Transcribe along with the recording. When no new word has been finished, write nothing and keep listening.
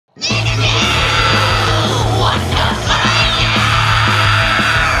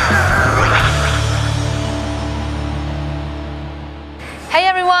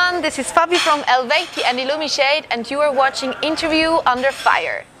this is Fabi from Eluveitie and Illumishade, and you are watching Interview Under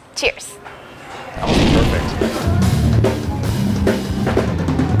Fire. Cheers. That was perfect.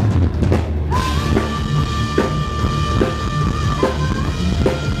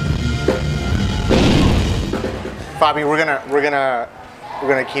 Fabi, we're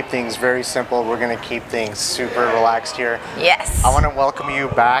gonna keep things very simple. We're gonna keep things super relaxed here. Yes. I want to welcome you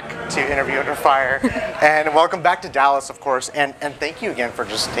back to Interview Under Fire, and welcome back to Dallas, of course. And thank you again for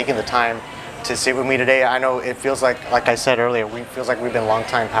just taking the time to sit with me today. I know it feels like I said earlier, it feels like we've been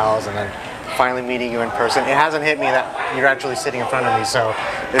longtime pals, and then finally meeting you in person. It hasn't hit me that you're actually sitting in front of me, so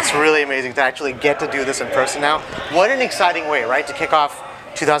it's really amazing to actually get to do this in person now. What an exciting way, right, to kick off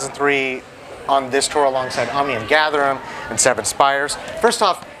 2003 on this tour alongside Omnium, Gatherum, and 7 Spires. First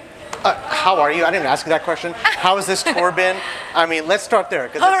off, how are you? I didn't ask you that question. How has this tour been? I mean, let's start there,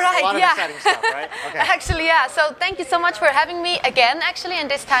 because it's a lot of exciting stuff, right? Okay. Actually, yeah. So thank you so much for having me again, actually, and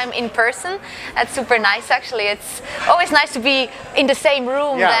this time in person. That's super nice, actually. It's always nice to be in the same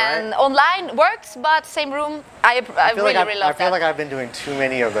room. Right? Online works, but same room, I really love that. I feel like I've been doing too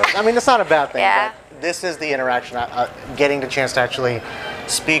many of those. I mean, it's not a bad thing, but this is the interaction, getting the chance to actually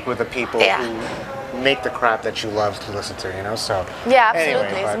speak with the people who make the crap that you love to listen to, you know, so. Yeah,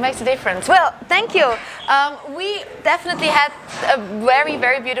 absolutely, it makes a difference. Well, thank you. We definitely had a very,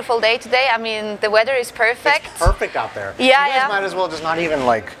 very beautiful day today. I mean, the weather is perfect. It's perfect out there. Yeah, you guys might as well just not even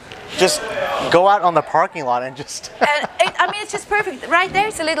just go out on the parking lot and just... I mean, it's just perfect. Right there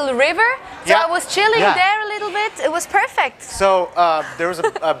is a little river, so I was chilling there a little bit. It was perfect. So there was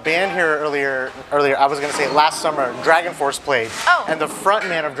a band here earlier, I was going to say last summer, Dragon Force played. Oh. And the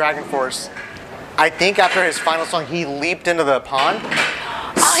frontman of Dragon Force, I think after his final song, he leaped into the pond.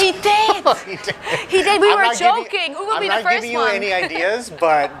 Oh, he did! He did. We were joking. Who will be the first one? I'm not giving you any ideas,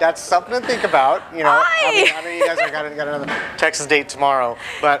 but that's something to think about. You know, I know you guys got another Texas date tomorrow,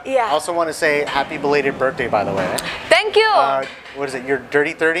 but I also want to say happy belated birthday, by the way. Thank you. What is it? Your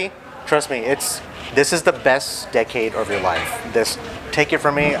dirty 30? Trust me, this is the best decade of your life. Take it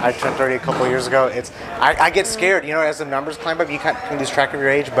from me. I turned 30 a couple of years ago. I get scared, you know, as the numbers climb up. You can lose track of your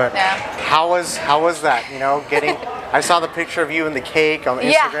age, but how was that? You know, I saw the picture of you and the cake on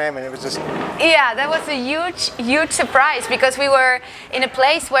Instagram, and it was just... Yeah, that was a huge surprise, because we were in a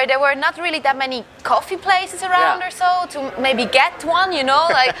place where there were not really that many coffee places around or so to maybe get one, you know,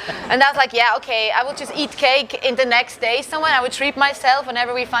 and I was like, yeah, okay, I will just eat cake in the next day somewhere. I would treat myself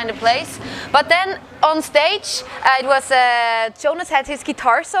whenever we find a place. But then on stage, it was Jonas had his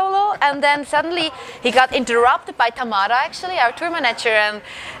guitar solo, and then suddenly he got interrupted by Tamara, actually, our tour manager, and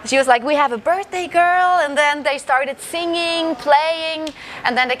she was like, we have a birthday girl, and then they started singing, playing,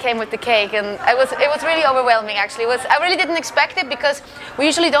 and then they came with the cake, and it was really overwhelming, actually. I really didn't expect it, because we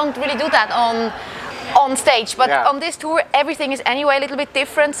usually don't really do that on stage, but on this tour everything is anyway a little bit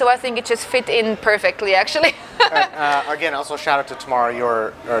different, so I think it just fit in perfectly, actually. Again, also shout out to Tamara,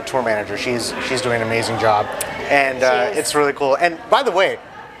 your tour manager. She's doing an amazing job, and it's really cool. And by the way,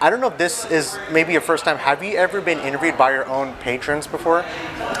 I don't know if this is maybe your first time. Have you ever been interviewed by your own patrons before?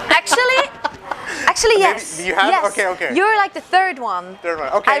 Actually, yes. You have? Yes. Okay. You're like the third one.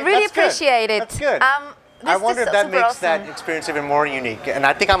 Okay. I really appreciate it. That's good. I wonder if that makes that experience even more unique. And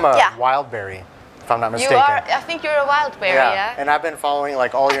I think I'm a wildberry, if I'm not mistaken. You are. I think you're a wildberry. Yeah. And I've been following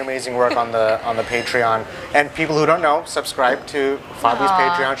all your amazing work on the Patreon. And people who don't know, subscribe to Fabi's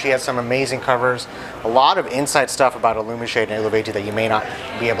Patreon. She has some amazing covers, a lot of inside stuff about Illumishade and Eluveitie that you may not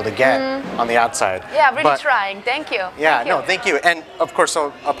be able to get on the outside. Yeah, really trying. Thank you. Yeah, thank you. And of course,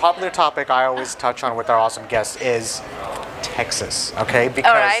 so a popular topic I always touch on with our awesome guests is Texas. Okay,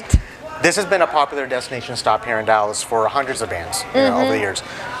 because this has been a popular destination stop here in Dallas for hundreds of bands over the years.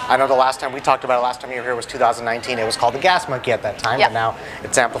 I know the last time we talked about it, last time you were here was 2019. It was called the Gas Monkey at that time, but now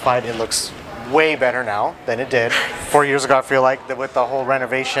it's amplified. It looks way better now than it did 4 years ago, I feel like, with the whole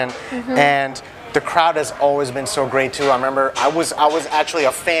renovation. And the crowd has always been so great too. I remember I was actually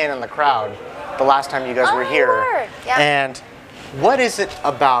a fan in the crowd the last time you guys were here. And what is it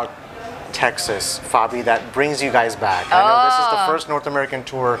about Texas, Fabi, that brings you guys back? I know this is the first North American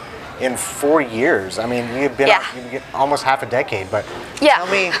tour in 4 years. I mean, you've been almost half a decade, but tell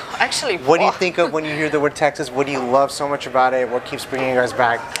me, actually, what do you think of when you hear the word Texas? What do you love so much about it? What keeps bringing you guys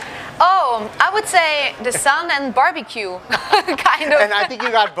back? Oh, I would say the sun and barbecue, kind of. And I think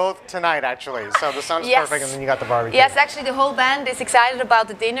you got both tonight, actually. So the sun's perfect, and then you got the barbecue. Yes, actually, the whole band is excited about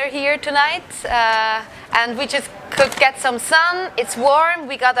the dinner here tonight, and we just could get some sun. It's warm.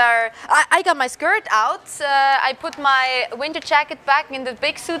 We got I got my skirt out. I put my winter jacket back in the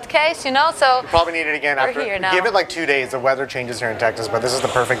big suitcase, you know. So you probably need it again after. Here now. Give it like 2 days. The weather changes here in Texas, but this is the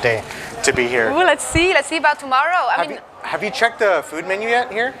perfect day to be here. Ooh, let's see about tomorrow. have you checked the food menu yet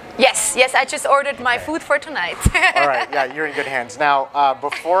here? Yes, yes, I just ordered my food for tonight. All right, yeah, you're in good hands. Now,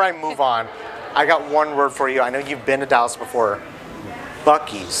 before I move on, I got one word for you. I know you've been to Dallas before.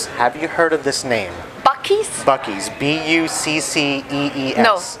 Buc-ee's. Have you heard of this name? Buc-ee's? Buc-ee's. B-U-C-C-E-E-S.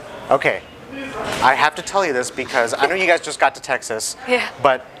 No. Okay. I have to tell you this because I know you guys just got to Texas. Yeah.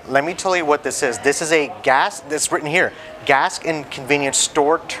 But let me tell you what this is. This is a that's written here, gas and convenience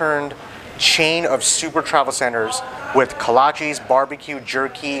store turned chain of super travel centers with kolaches, barbecue,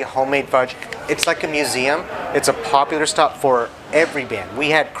 jerky, homemade fudge. It's like a museum. It's a popular stop for every band. We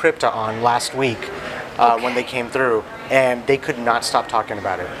had Crypta on last week when they came through, and they could not stop talking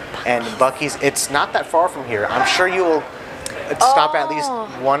about it. And Buc-ee's, it's not that far from here. I'm sure you will stop at least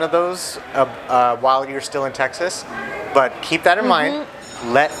one of those while you're still in Texas. But keep that in mind.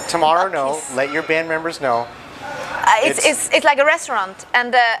 Let Tomorrow know. Let your band members know. It's like a restaurant,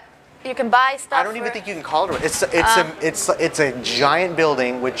 and you can buy stuff. I don't even think you can call it. It's a giant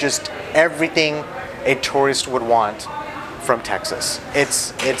building with just everything a tourist would want from Texas.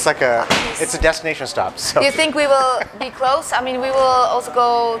 It's like it's a destination stop. So. Do you think we will be close? I mean, we will also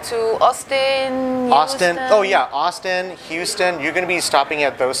go to Austin, Austin. Houston. Oh yeah, Austin, Houston. You're going to be stopping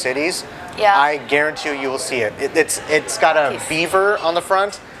at those cities. Yeah. I guarantee you will see it. It's got a beaver on the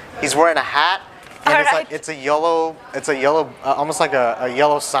front. He's wearing a hat. And it's a yellow, almost like a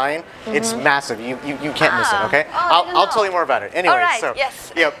yellow sign. It's massive. You can't miss it. Okay. I'll tell you more about it. Anyway, so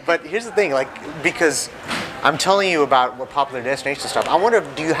yes. Yeah. But here's the thing, because I'm telling you about what popular destination stuff. I wonder,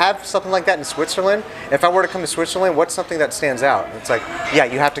 do you have something like that in Switzerland? If I were to come to Switzerland, what's something that stands out? It's like, yeah,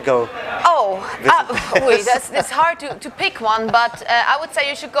 you have to go. Wait, that's hard to pick one, but I would say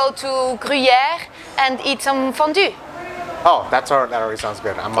you should go to Gruyère and eat some fondue. Oh, that already sounds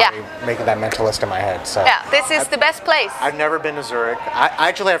good. I'm already making that mental list in my head. So yeah, this is the best place. I've never been to Zurich. I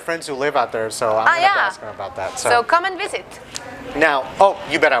actually have friends who live out there, so I'm going to ask them about that. So come and visit. Now,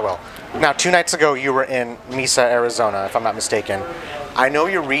 you bet I will. Now, 2 nights ago, you were in Mesa, Arizona, if I'm not mistaken. I know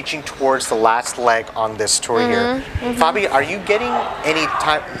you're reaching towards the last leg on this tour here. Fabi, are you getting any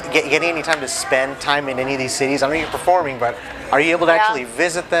time to spend time in any of these cities? I know you're performing, but are you able to actually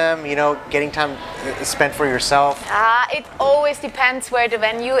visit them? You know, getting time spent for yourself? It always depends where the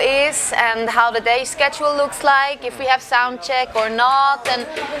venue is and how the day schedule looks like, if we have sound check or not. And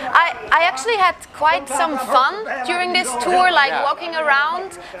I actually had quite some fun during this tour, like walking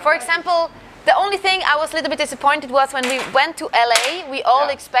around. For example, the only thing I was a little bit disappointed was when we went to LA, we all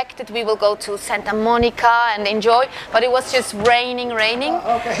expected we will go to Santa Monica and enjoy, but it was just raining.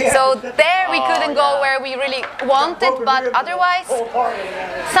 So there we couldn't go where we really wanted, but otherwise,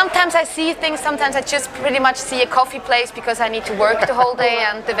 sometimes I see things, sometimes I just pretty much see a coffee place because I need to work the whole day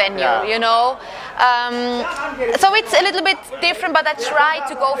and the venue, you know. So it's a little bit different, but I try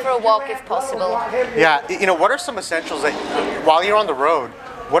to go for a walk if possible. Yeah, you know, what are some essentials that, while you're on the road,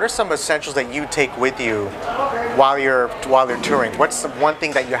 what are some essentials that you take with you while you're touring? What's the one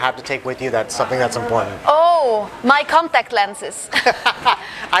thing that you have to take with you that's something that's important? Oh, my contact lenses.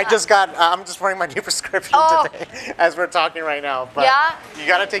 I'm just wearing my new prescription today as we're talking right now. But you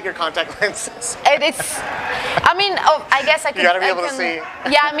got to take your contact lenses. I guess I can. You got to be able to see.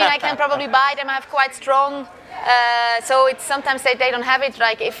 Yeah, I mean, I can probably buy them. I have quite strong. So it's sometimes they don't have it.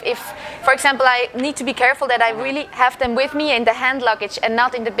 Like if, for example, I need to be careful that I really have them with me in the hand luggage and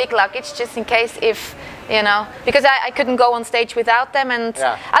not in the big luggage, just in case because I couldn't go on stage without them. And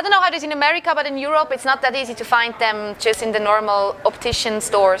I don't know how it is in America, but in Europe it's not that easy to find them just in the normal optician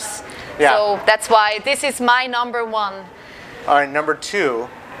stores. Yeah. So that's why this is my number one. All right, number two.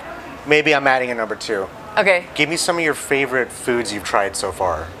 Maybe I'm adding a number two. Okay. Give me some of your favorite foods you've tried so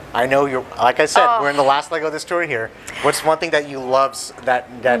far. I know like I said, we're in the last leg of this tour here. What's one thing that you love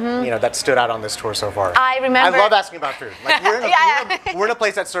that stood out on this tour so far? I remember. I love asking about food. Like we're in a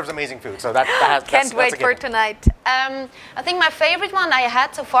place that serves amazing food, so Can't wait for tonight. I think my favorite one I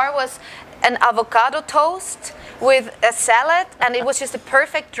had so far was an avocado toast with a salad, and it was just a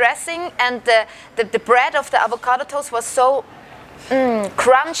perfect dressing, and the bread of the avocado toast was so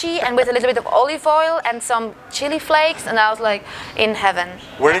crunchy and with a little bit of olive oil and some chili flakes, and I was like in heaven.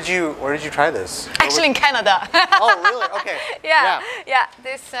 Where did you try this? Actually in Canada. Oh really? Okay. Yeah.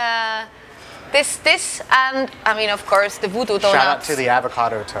 This and I mean of course the voodoo donuts. Shout out to the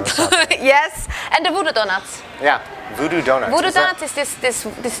avocado toast. Yes, and the voodoo donuts. Yeah, voodoo donuts. Voodoo donuts is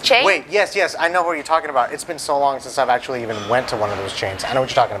this chain? Wait, yes, I know what you're talking about. It's been so long since I've actually even went to one of those chains. I know what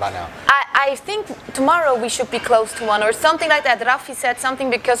you're talking about now. I think tomorrow we should be close to one or something like that. Rafi said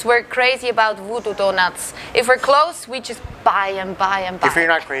something because we're crazy about voodoo donuts. If we're close, we just buy and buy and buy. If you're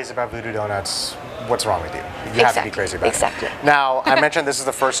not crazy about voodoo donuts, what's wrong with you? You have to be crazy about it. Now, I mentioned this is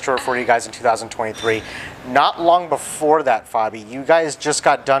the first tour for you guys in 2023. Not long before that, Fabi, you guys just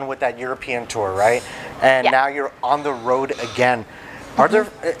got done with that European tour, right? And now you're on the road again. Are there,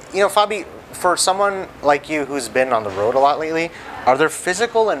 you know, Fabi, for someone like you who's been on the road a lot lately, are there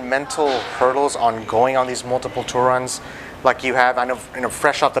physical and mental hurdles on going on these multiple tour runs like you have? I know, you know,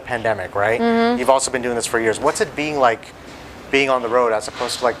 fresh off the pandemic, right? You've also been doing this for years. What's it being like being on the road as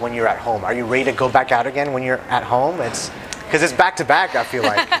opposed to like when you're at home? Are you ready to go back out again when you're at home? It's because it's back to back, I feel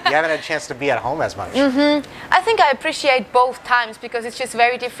like. You haven't had a chance to be at home as much. I think I appreciate both times because it's just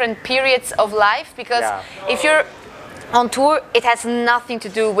very different periods of life. Because if you're on tour, it has nothing to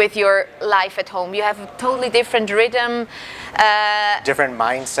do with your life at home. You have a totally different rhythm. Different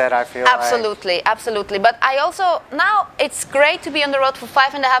mindset, I feel Absolutely. But I also, now it's great to be on the road for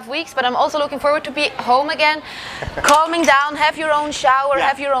 5.5 weeks, but I'm also looking forward to be home again, calming down, have your own shower,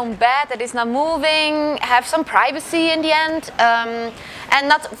 have your own bed that is not moving, have some privacy in the end. And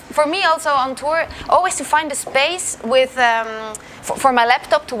not, for me also on tour, always to find a space with, for my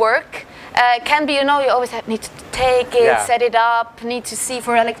laptop to work. Can be, you know, you always need to take it, set it up, need to see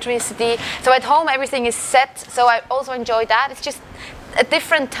for electricity. So at home everything is set, so I also enjoy that. It's just a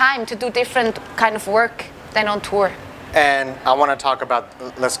different time to do different kind of work than on tour. And I want to talk about,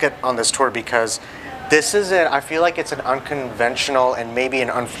 let's get on this tour because this is it. I feel like it's an unconventional and maybe an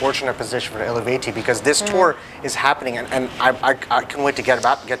unfortunate position for Eluveitie because this tour is happening, and I can't wait to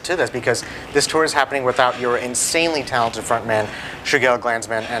get to this because this tour is happening without your insanely talented frontman, Chrigel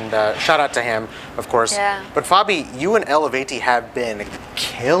Glanzmann, and shout out to him, of course. But Fabi, you and Eluveitie have been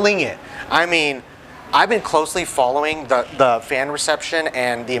killing it. I mean, I've been closely following the fan reception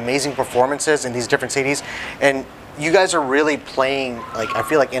and the amazing performances in these different cities, and you guys are really playing, like, I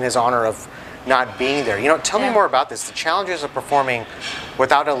feel like in his honor of not being there. You know, tell me more about this. The challenges of performing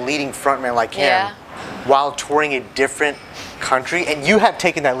without a leading frontman like him while touring a different country, and you have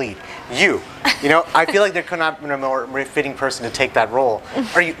taken that lead. You know, I feel like there could not have been a more fitting person to take that role.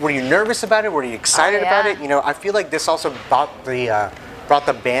 Were you nervous about it? Were you excited about it? You know, I feel like this also brought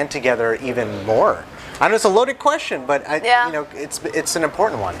the band together even more. I know it's a loaded question, but you know, it's an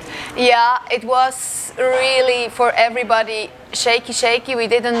important one. Yeah, it was really for everybody shaky. We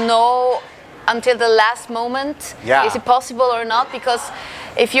didn't know until the last moment, is it possible or not? Because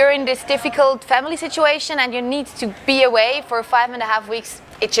if you're in this difficult family situation and you need to be away for 5.5 weeks,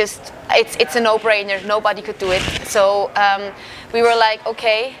 it's a no-brainer. Nobody could do it. So we were like,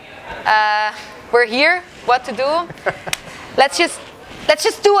 okay, we're here. What to do? Let's just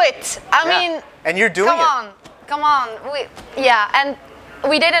do it. I mean, and you're doing it. Come on. And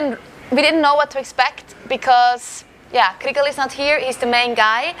we didn't know what to expect because. Chrigel is not here, he's the main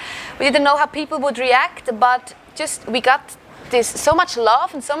guy. We didn't know how people would react, but we got so much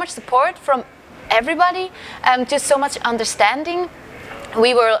love and so much support from everybody, and just so much understanding.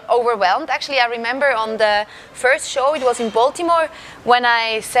 We were overwhelmed. Actually, I remember on the first show, it was in Baltimore, when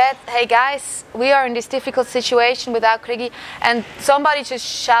I said, hey guys, we are in this difficult situation without Chrigel, and somebody just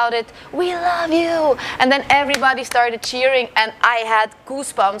shouted, we love you, and then everybody started cheering, and I had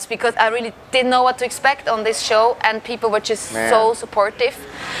goosebumps because I really didn't know what to expect on this show, and people were just so supportive.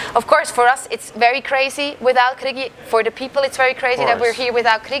 Of course, for us, it's very crazy without Chrigel. For the people, it's very crazy that we're here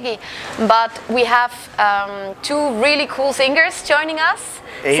without Chrigel. But we have 2 really cool singers joining us.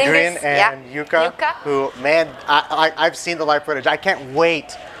 Adrian and Yuka, who, man, I've seen the live footage. I can't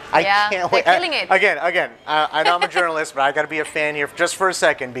wait. I can't wait. They're killing it. Again, I know I'm a journalist, but I got to be a fan here just for a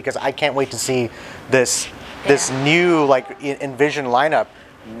second because I can't wait to see this new, like, envisioned lineup.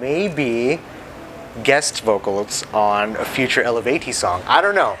 Maybe guest vocals on a future Eluveitie song. I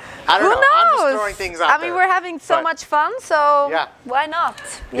don't know. Who knows? I'm just throwing things out there. I mean, we're having so much fun, so why not?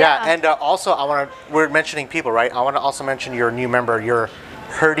 And also we're mentioning people, right? I want to also mention your new member, your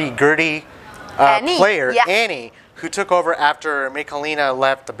hurdy-gurdy player, Annie, who took over after Michalina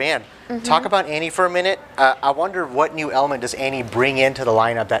left the band. Talk about Annie for a minute. I wonder what new element does Annie bring into the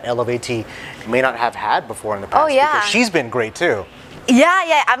lineup that Eluveitie may not have had before in the past? Because she's been great too.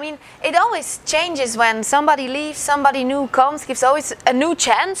 I mean, it always changes when somebody leaves, somebody new comes, gives always a new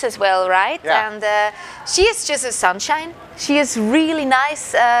chance as well, right? And she is just a sunshine. She is really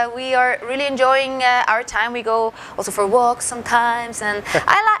nice. We are really enjoying our time. We go also for walks sometimes, and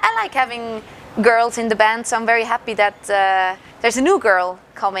I like having girls in the band, so I'm very happy that there's a new girl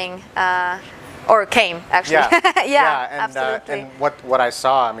coming. or came actually. Yeah, yeah, and, absolutely. and what I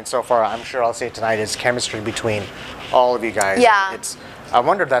saw, I mean, so far, I'm sure I'll say it tonight, is chemistry between all of you guys. Yeah. I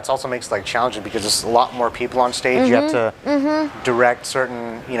wonder if that also makes it like challenging because there's a lot more people on stage. You have to direct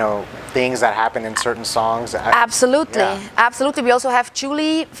certain, you know, things that happen in certain songs. Absolutely, absolutely. We also have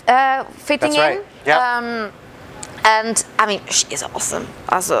Julie fitting That's right. in. Yeah. And I mean, she is awesome.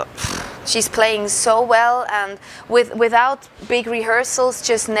 Also, she's playing so well, and without big rehearsals,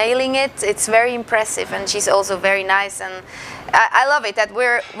 just nailing it. It's very impressive, and she's also very nice. And I love it that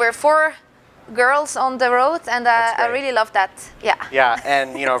we're 4 girls on the road, and I really love that. Yeah. Yeah,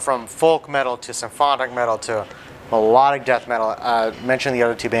 and you know, from folk metal to symphonic metal to melodic death metal. Mentioned the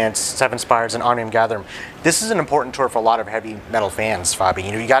other 2 bands, Spires and Omnium Gatherum. This is an important tour for a lot of heavy metal fans, Fabi.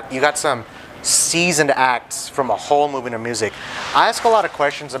 You know, you got some seasoned acts from a whole movement of music. I ask a lot of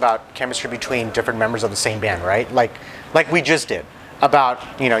questions about chemistry between different members of the same band, right? Like we just did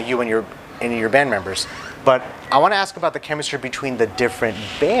about, you know, you and your band members. But I want to ask about the chemistry between the different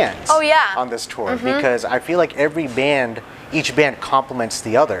bands on this tour, because I feel like each band complements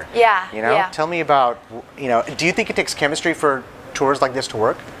the other. Yeah. You know? Yeah. Tell me about, you know, do you think it takes chemistry for tours like this to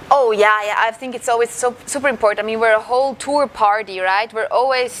work? Oh yeah, I think it's always super important. I mean, we're a whole tour party, right? We're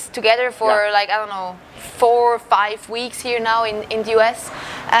always together for like, I don't know, 4 or 5 weeks here now in the US,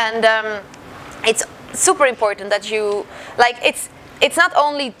 and it's super important that you like. It's not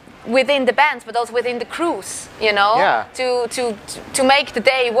only within the bands, but also within the crews, you know, to make the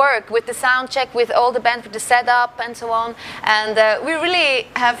day work with the sound check, with all the bands, with the setup and so on. And we really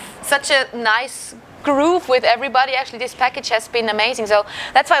have such a nice groove with everybody. Actually, this package has been amazing, so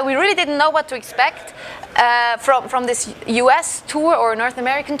that's why we really didn't know what to expect from this US tour or North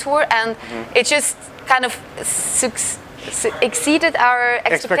American tour, and it just kind of exceeded our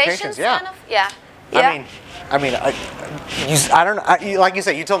expectations. Kind of. Yeah. I mean, I don't know. Like you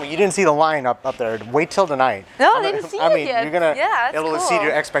said, you told me you didn't see the line up there. Wait till tonight. No, I didn't see it yet. You're gonna exceed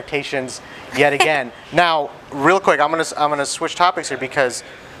your expectations yet again. Now, real quick, I'm gonna switch topics here because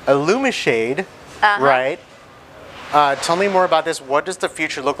Illumishade. Right. Tell me more about this. What does the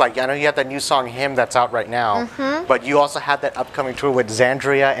future look like? I know you have that new song, Hymn, that's out right now, but you also have that upcoming tour with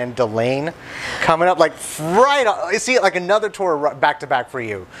Xandria and Delane coming up, like I see it like another tour back to back for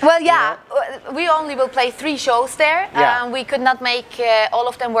you. Well, yeah, we only will play 3 shows there. We could not make all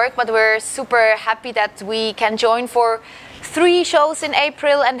of them work, but we're super happy that we can join for 3 shows in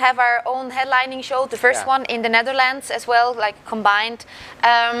April and have our own headlining show, the first one in the Netherlands as well, like combined.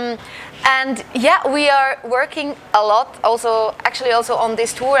 And yeah, we are working a lot, actually also on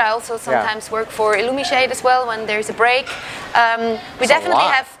this tour. I also sometimes work for Illumishade as well when there's a break. We definitely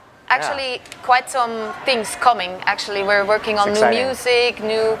have actually quite some things coming. Actually, we're working on new music,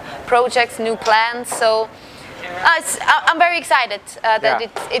 new projects, new plans. So I'm very excited that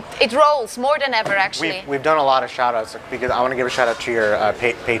it rolls more than ever, actually. We've done a lot of shout outs because I want to give a shout out to your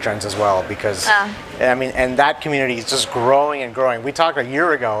patrons as well, because I mean, and that community is just growing and growing. We talked a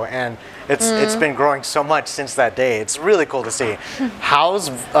year ago, and it's been growing so much since that day. It's really cool to see. How's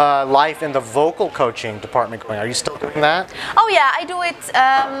life in the vocal coaching department going? Are you still doing that? Oh yeah, I do it.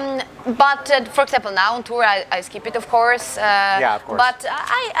 But for example, now on tour, I skip it, of course. Yeah, of course. But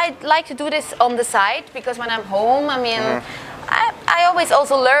I like to do this on the side, because when I'm home, I mean, I always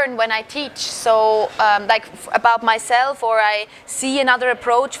also learn when I teach. So like about myself, or I see another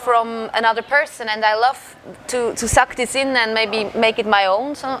approach from another person, and I love to suck this in and maybe make it my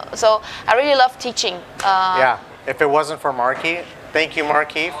own. So I really love teaching. Yeah, if it wasn't for Marky, thank you,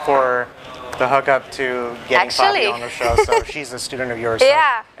 Marky, for the hookup to getting Fabi on the show. So she's a student of yours,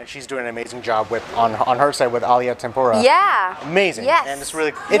 and she's doing an amazing job with on her side with Alia Tempura. Yeah, amazing. Yes. And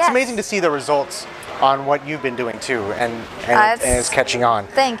it's amazing to see the results on what you've been doing too, and it's catching on.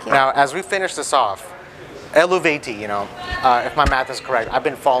 Thank you. Now, as we finish this off, Eluveitie, you know, if my math is correct, I've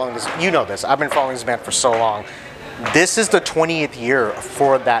been following this. You know this. I've been following this band for so long. This is the 20th year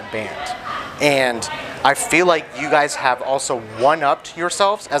for that band, and I feel like you guys have also one-upped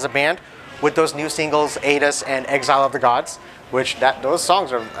yourselves as a band with those new singles, Aidus and Exile of the Gods, which those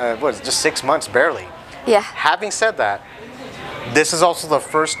songs are just 6 months barely. Yeah. Having said that, this is also the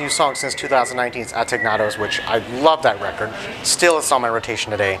first new song since 2019's Atignados, which I love that record. Still, it's on my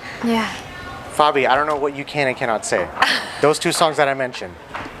rotation today. Yeah. Fabi, I don't know what you can and cannot say. Those 2 songs that I mentioned,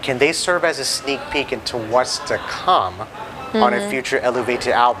 can they serve as a sneak peek into what's to come on a future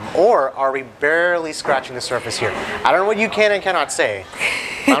Eluveitie album, or are we barely scratching the surface here? I don't know what you can and cannot say.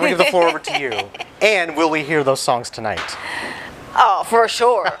 I'm gonna give the floor over to you. And will we hear those songs tonight? Oh, for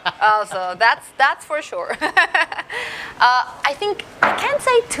sure. Also, that's for sure. I think I can't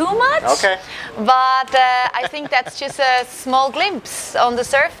say too much. Okay. But I think that's just a small glimpse on the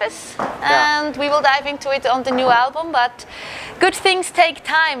surface, and we will dive into it on the new album. But good things take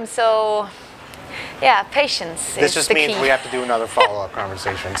time, so yeah, patience. This just means we have to do another follow-up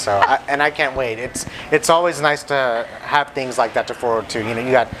conversation. So, I can't wait. It's always nice to have things like that to forward to. You know,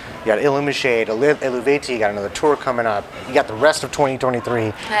 you got Illumishade, Eluveitie, you got another tour coming up. You got the rest of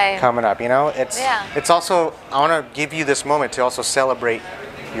 2023 coming up. You know, it's also, I want to give you this moment to also celebrate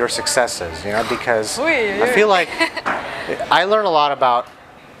your successes. You know, because I feel like I learn a lot about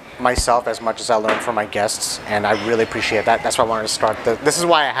myself as much as I learn from my guests, and I really appreciate that. That's why I wanted to start. This is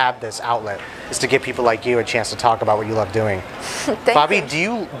why I have this outlet, is to give people like you a chance to talk about what you love doing. Fabi,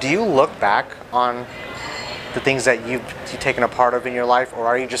 do you look back on the things that you've taken a part of in your life, or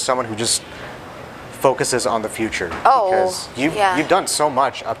are you just someone who just focuses on the future? Oh, because you've done so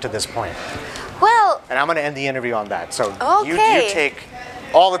much up to this point. Well, and I'm going to end the interview on that. So you take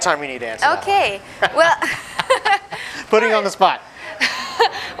all the time you need to answer. Okay. Well, putting you on the spot.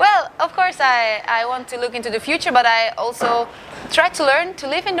 Well, of course I want to look into the future, but I also try to learn to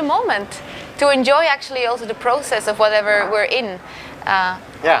live in the moment, to enjoy actually also the process of whatever we're in.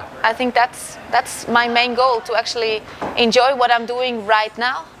 I think that's my main goal, to actually enjoy what I'm doing right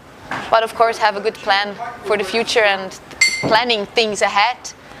now, but of course have a good plan for the future and planning things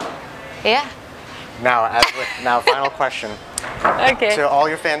ahead. Yeah. Now final question. Okay. To all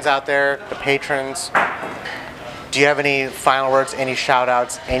your fans out there, the patrons, do you have any final words, any shout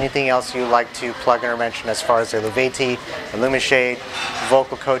outs, anything else you'd like to plug in or mention as far as Eluveitie, Illumishade,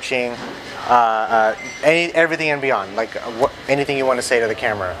 vocal coaching, everything and beyond? Like anything you want to say to the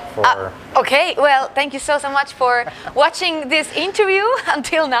camera? Okay, well, thank you so much for watching this interview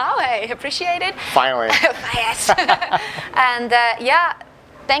until now. I appreciate it. Finally. Yes. And yeah,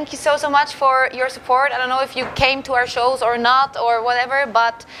 thank you so much for your support. I don't know if you came to our shows or not or whatever,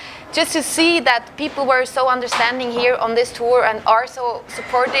 but just to see that people were so understanding here on this tour and are so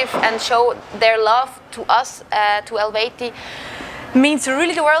supportive and show their love to us, to Eluveitie, means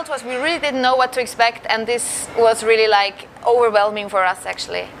really the world to us. We really didn't know what to expect, and this was really like overwhelming for us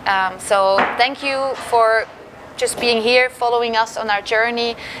actually. So thank you for just being here, following us on our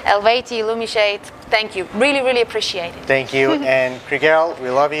journey. Eluveitie, Illumishade, thank you. Really, really appreciate it. Thank you. And Chrigel, we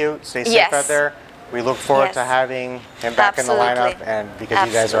love you. Stay safe out there. We look forward to having him back in the lineup, and because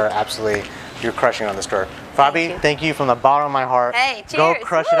you guys are you're crushing on this tour. Fabi, thank you from the bottom of my heart. Hey, cheers. Go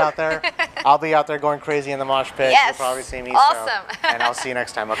crush it out there. I'll be out there going crazy in the mosh pit. Yes. You'll probably see me. Awesome. And I'll see you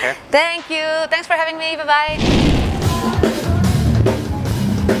next time, okay? Thank you. Thanks for having me. Bye-bye.